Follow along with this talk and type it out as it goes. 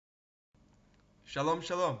Shalom,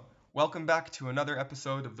 shalom. Welcome back to another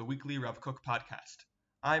episode of the weekly Rav Kook podcast.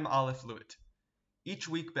 I'm Aleph Lewitt. Each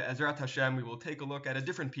week, Be'ezrat Hashem, we will take a look at a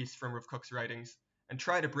different piece from Rav Kook's writings and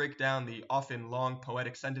try to break down the often long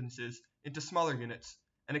poetic sentences into smaller units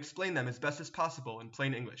and explain them as best as possible in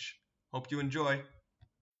plain English. Hope you enjoy.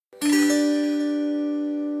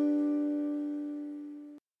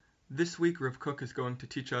 This week, Rav Kook is going to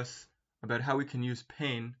teach us about how we can use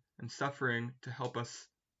pain and suffering to help us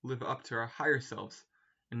live up to our higher selves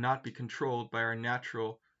and not be controlled by our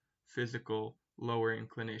natural, physical, lower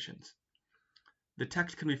inclinations. The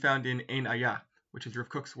text can be found in Ein Ayah, which is Rav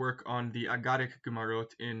Kook's work on the Agadic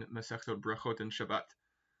Gemarot in Masechtot Brachot and Shabbat.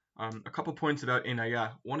 A couple points about Ein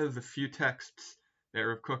Ayah. One of the few texts that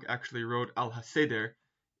Rav Kook actually wrote al Haseder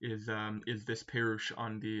is this perush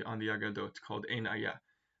on the Agadot called Ein Ayah.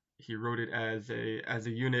 He wrote it as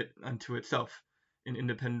a unit unto itself, an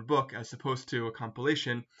independent book, as opposed to a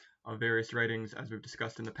compilation of various writings, as we've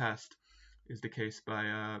discussed in the past, is the case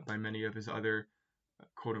by many of his other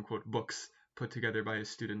quote-unquote books put together by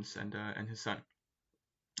his students and his son.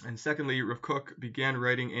 And secondly, Rav Kook began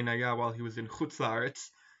writing Ein Ayah while he was in Chutz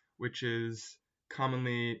La'aretz, which is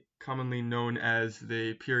commonly known as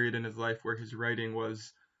the period in his life where his writing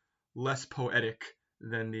was less poetic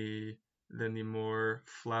than the more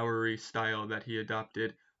flowery style that he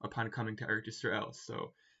adopted upon coming to Eretz Yisrael.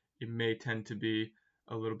 So it may tend to be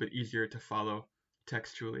a little bit easier to follow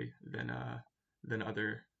textually than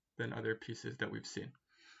other pieces that we've seen.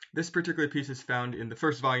 This particular piece is found in the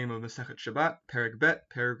first volume of Masechet Shabbat, Perek Bet,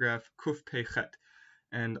 paragraph Kuf Pei Chet.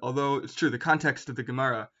 And although it's true the context of the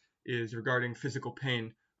Gemara is regarding physical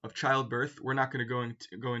pain of childbirth, we're not going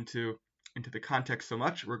to go into the context so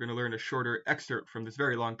much. We're going to learn a shorter excerpt from this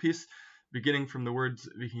very long piece, beginning from the words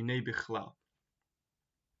והנה בכלל.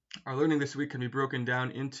 Our learning this week can be broken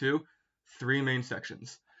down into three main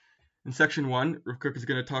sections. In section 1, Rav Kook is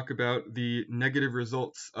going to talk about the negative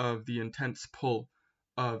results of the intense pull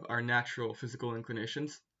of our natural physical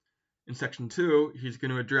inclinations. In section 2, he's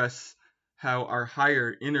going to address how our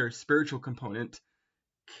higher inner spiritual component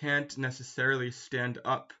can't necessarily stand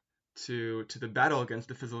up to the battle against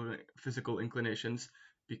the physical inclinations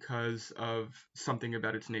because of something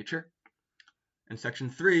about its nature. In section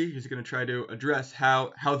 3, he's going to try to address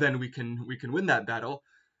how then we can win that battle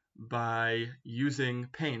by using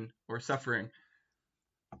pain or suffering.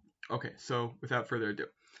 Okay, so without further ado.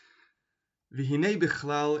 והנה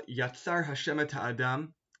בכלל יצר השם את האדם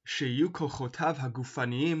שיהיו כחותיו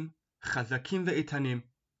הגופניים חזקים ואיתנים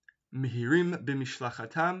מהירים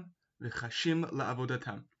במשלחתם וחשים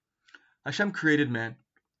לעבודתם. Hashem created man,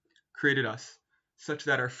 created us, such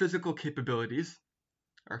that our physical capabilities,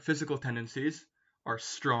 our physical tendencies, are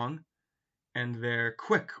strong and they're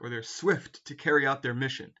quick or they're swift to carry out their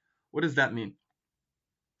mission. What does that mean?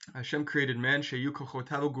 Hashem created man, שיהיו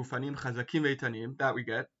כחותיו הגופניים חזקים ואיתנים, that we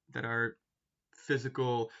get, that our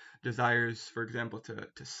physical desires, for example,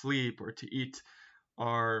 to sleep or to eat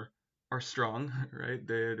are strong, right?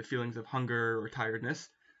 The feelings of hunger or tiredness,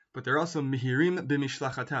 but they're also מהירים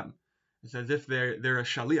במשלחתם. It's as if they're a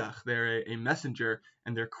shaliach, they're a messenger,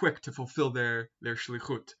 and they're quick to fulfill their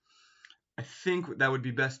shlichut. I think that would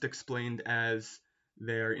be best explained as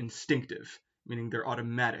they're instinctive, meaning they're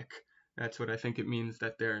automatic. That's what I think it means,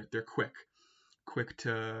 that they're quick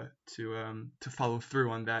to follow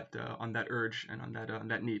through on that urge and on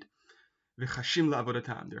that need. וחשים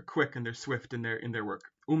לעבודתם, they're quick and they're swift in their work.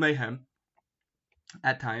 ומהם,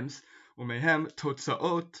 at times, ומהם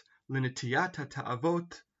תוצאות לנטיית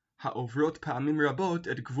התאוות העוברות פעמים רבות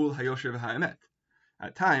את גבול היושר והאמת.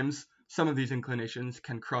 At times, some of these inclinations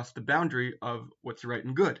can cross the boundary of what's right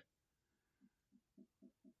and good.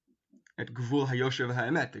 At גבול היושר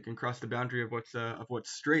והאמת, they can cross the boundary of what's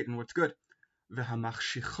straight and what's good.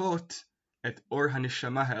 והמחשיכות את אור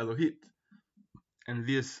הנשמה האלהית. And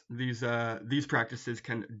these practices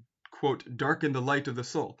can, quote, darken the light of the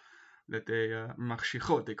soul. That they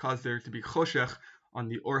מחשיכות, they cause there to be choshech on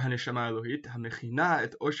the אור הנשמה האלהית, המכינה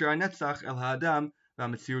את אושר הנצח אל האדם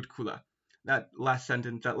והמציאות כולה. That last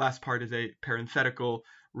sentence, that last part, is a parenthetical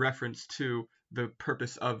reference to the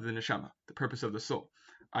purpose of the neshama, the purpose of the soul,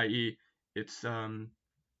 i.e., it's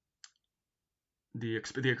the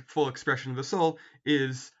full expression of the soul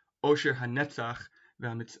is osher hanetzach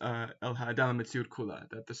el ha'adam mitziut kula,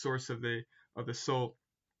 that the source of the soul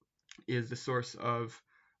is the source of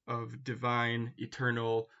divine,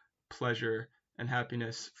 eternal pleasure and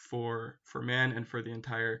happiness for man and for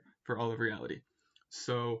all of reality.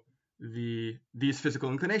 So these physical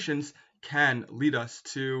inclinations can lead us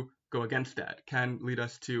to go against that, can lead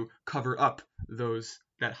us to cover up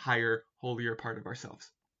that higher, holier part of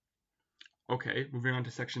ourselves. Okay, moving on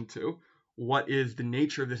to section 2. what is the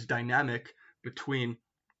nature of this dynamic between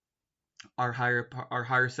our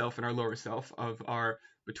higher self and our lower self,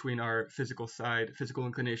 between our physical side, physical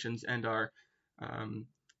inclinations, and our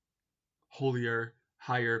holier,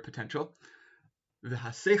 higher potential.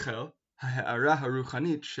 והשכל, ההארה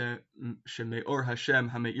הרוחנית שמאור השם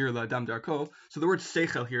המאיר לאדם דרכו. So the word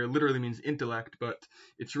seichel here literally means intellect, but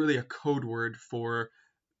it's really a code word for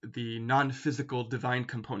the non-physical divine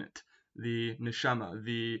component, the neshama,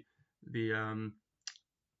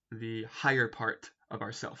 the higher part of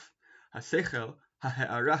ourself. השכל,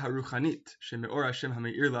 ההארה הרוחנית שמאור השם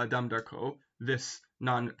המאיר לאדם דרכו, this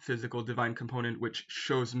non-physical divine component which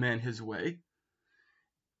shows man his way,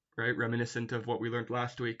 right? Reminiscent of what we learned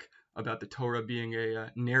last week about the Torah being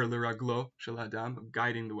a ner l'raglo shel adam,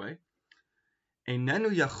 guiding the way. Einenu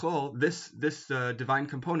yachol, this divine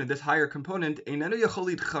component, this higher component, einenu yachol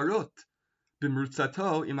litcharot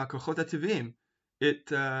b'mrutzato im hakochot hativim. It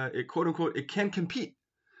quote unquote, it can compete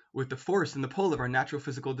with the force and the pull of our natural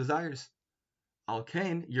physical desires. Al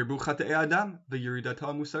kain yirbu chatei adam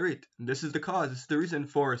v'yiridato musarit. This is the cause, this is the reason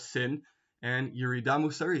for sin and yirida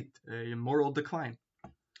musarit, a moral decline.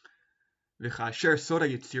 V'chasher soda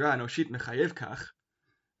yitzira anoshit mechayev kach,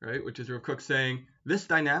 right? Which is Rav Kook saying this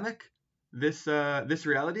dynamic, this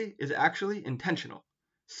reality is actually intentional.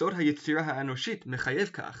 Soda yitzira ha'anoshit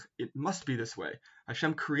mechayev kach. It must be this way.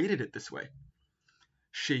 Hashem created it this way.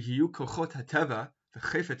 Shehiyu kochot hateva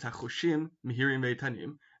v'chefetz hachoshim mehirim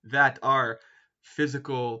ve'itanim. That our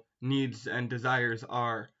physical needs and desires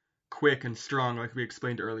are quick and strong, like we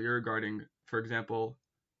explained earlier regarding, for example,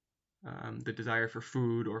 the desire for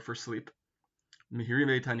food or for sleep. Mehirim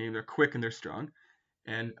ve'itanim, they're quick and they're strong.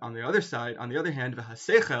 And on the other hand,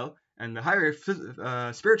 v'haseichel, and the higher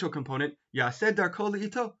spiritual component, yaseh darko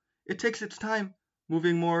le'ito, it takes its time,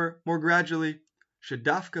 moving more gradually.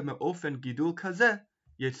 Shedafka me'ofen gidul kazeh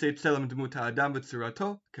yetzei tselem dmut ha'adam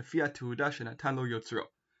v'tzurato kefi ha'tehuda shenatan lo yotzro.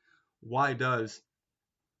 Why does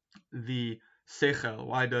the seichel,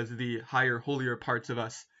 why does the higher, holier parts of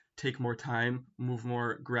us take more time, move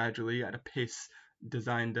more gradually at a pace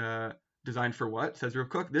designed for what? Says Rav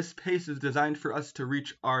Kook, this pace is designed for us to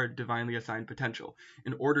reach our divinely assigned potential.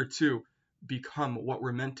 In order to become what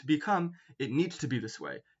we're meant to become, it needs to be this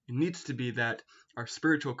way. It needs to be that our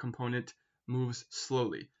spiritual component moves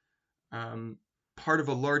slowly. Part of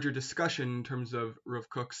a larger discussion in terms of Rav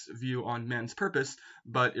Kook's view on man's purpose,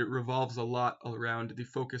 but it revolves a lot around the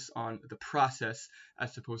focus on the process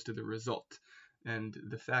as opposed to the result. And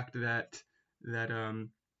the fact that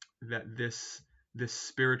this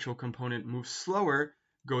spiritual component moves slower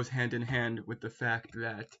goes hand in hand with the fact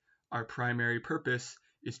that our primary purpose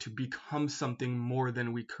is to become something more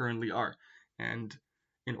than we currently are. And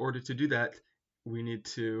in order to do that, we need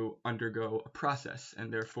to undergo a process,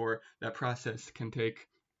 and therefore that process can take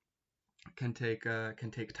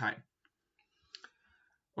time.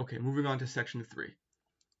 Okay, moving on to section 3.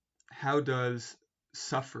 How does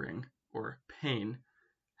suffering or pain,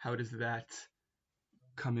 how does that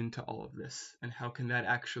come into all of this, and how can that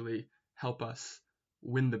actually help us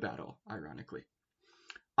win the battle, ironically?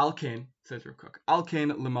 Al kain, says Rav Kook, Al kain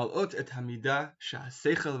lemalot et hamida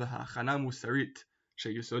shehaseichel v'ha'achana musarit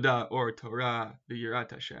sheyisoda or Torah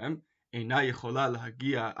v'yirat Hashem אינה יכולה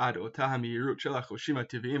להגיע עד אותה המהירות של החושים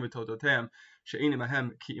הטבעיים ותוצאותיהם שאין עמהם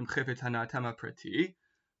כי אם חפץ הנאתם הפרטי.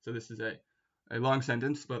 So this is a long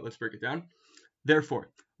sentence, but let's break it down. Therefore,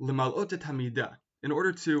 למלאות את המידה, in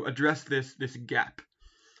order to address this gap,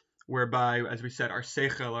 whereby, as we said, our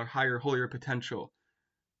seichel, our higher, holier potential,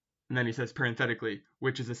 and then he says parenthetically,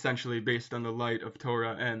 which is essentially based on the light of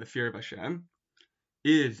Torah and the fear of Hashem,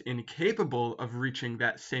 is incapable of reaching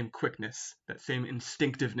that same quickness, that same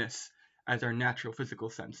instinctiveness as our natural physical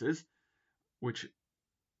senses,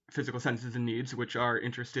 and needs, which are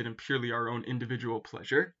interested in purely our own individual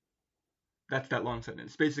pleasure. That's that long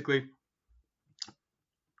sentence. Basically,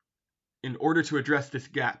 in order to address this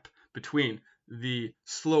gap between the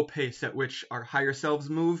slow pace at which our higher selves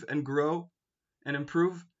move and grow and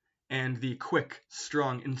improve, and the quick,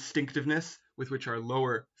 strong instinctiveness with which our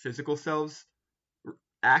lower physical selves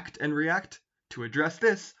act and react, to address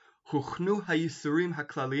this, huchnu hayisurim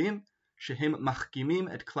haklaliyim shehem machkimim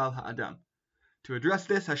et klal ha'adam. To address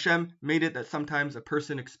this, Hashem made it that sometimes a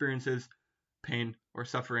person experiences pain or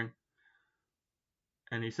suffering.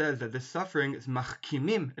 And he says that this suffering is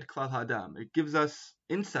machkimim et klal ha'adam. It gives us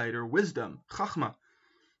insight or wisdom, chachma,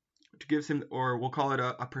 which gives him, or we'll call it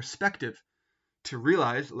a perspective, to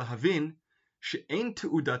realize, lahavin, she'ein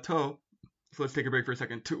te'udato. So let's take a break for a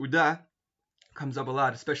second. Te'udah comes up a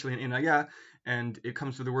lot, especially in Inayah, and it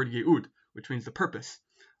comes from the word ye'ud, which means the purpose.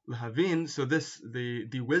 lahavin, so this,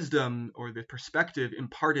 the wisdom or the perspective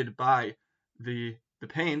imparted by the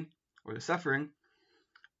pain or the suffering,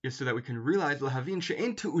 is so that we can realize lahavin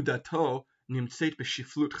she'en te'udato nimtzeit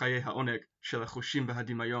b'shiflut chayei ha'oneg shel hachushim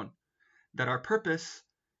v'hadimayon, that our purpose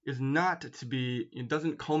is not to be, it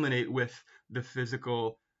doesn't culminate with the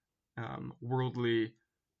physical, worldly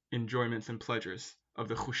enjoyments and pleasures of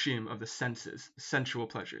the chushim, of the senses, sensual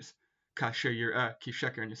pleasures, kasher yir'ah ki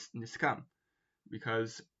sheker niskam,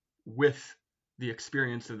 because with the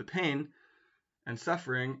experience of the pain and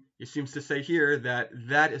suffering, he seems to say here that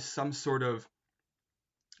that is some sort of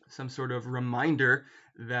reminder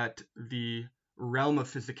that the realm of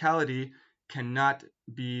physicality cannot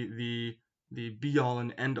be the be-all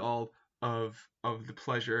and end-all of the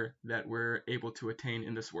pleasure that we're able to attain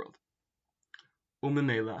in this world.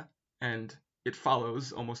 Umemela, and it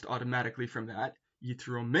follows almost automatically from that,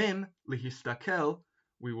 yitromem lihistakel,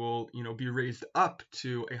 we will, be raised up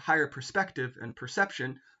to a higher perspective and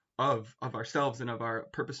perception of ourselves and of our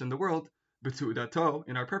purpose in the world, b'tu'udato,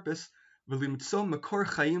 in our purpose, v'limtso makor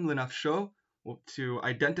chayim lenafsho, to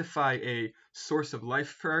identify a source of life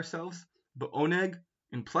for ourselves, b'oneg,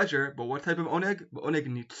 in pleasure, but what type of oneg? B'oneg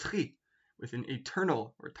nitzchi, with an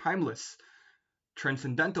eternal or timeless,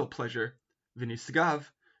 transcendental pleasure, v'nisgav,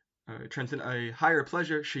 a higher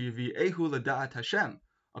pleasure, sheyivi'ehu l'da'at Hashem,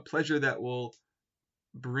 a pleasure that will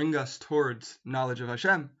bring us towards knowledge of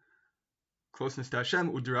Hashem, closeness to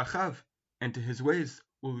Hashem, u'drachav, and to His ways,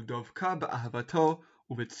 u'dovka ba'ahavato,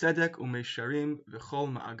 u'v'tzedek u'meisharim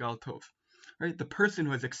v'chol ma'agal tov. Right, the person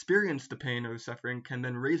who has experienced the pain or the suffering can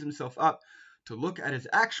then raise himself up to look at his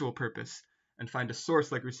actual purpose and find a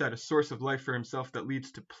source, like we said, a source of life for himself that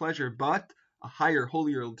leads to pleasure, but a higher,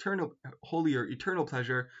 holier, eternal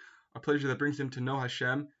pleasure, a pleasure that brings him to know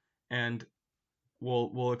Hashem. And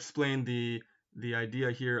we'll explain the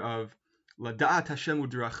idea here of lada'at Hashem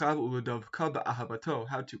u'drachav u'ledavka ba'ahavato,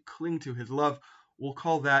 how to cling to His love. We'll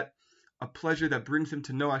call that a pleasure that brings him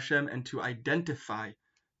to know Hashem and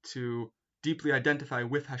to deeply identify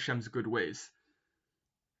with Hashem's good ways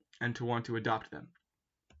and to want to adopt them.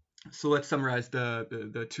 So let's summarize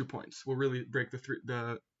the 2 points. We'll really break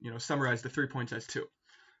summarize the 3 points as 2.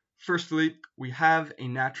 Firstly, we have a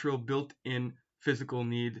natural built-in physical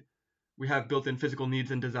need. We have built-in physical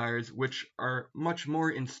needs and desires which are much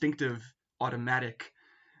more instinctive, automatic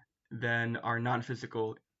than our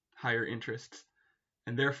non-physical higher interests,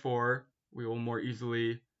 and therefore we will more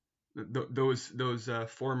easily those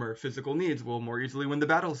former physical needs will more easily win the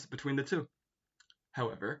battles between the two.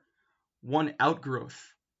 However, one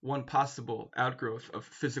possible outgrowth of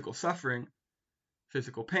physical suffering,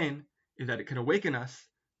 physical pain, is that it can awaken us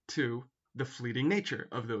to the fleeting nature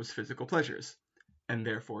of those physical pleasures, and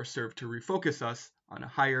therefore serve to refocus us on a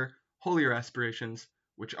higher, holier aspirations,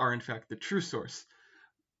 which are in fact the true source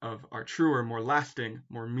of our truer, more lasting,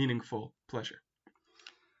 more meaningful pleasure.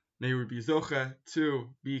 May we be zoche to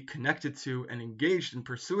be connected to and engaged in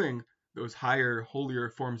pursuing those higher, holier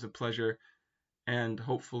forms of pleasure, and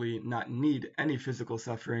hopefully not need any physical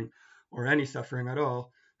suffering or any suffering at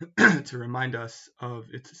all to remind us of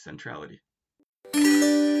its centrality.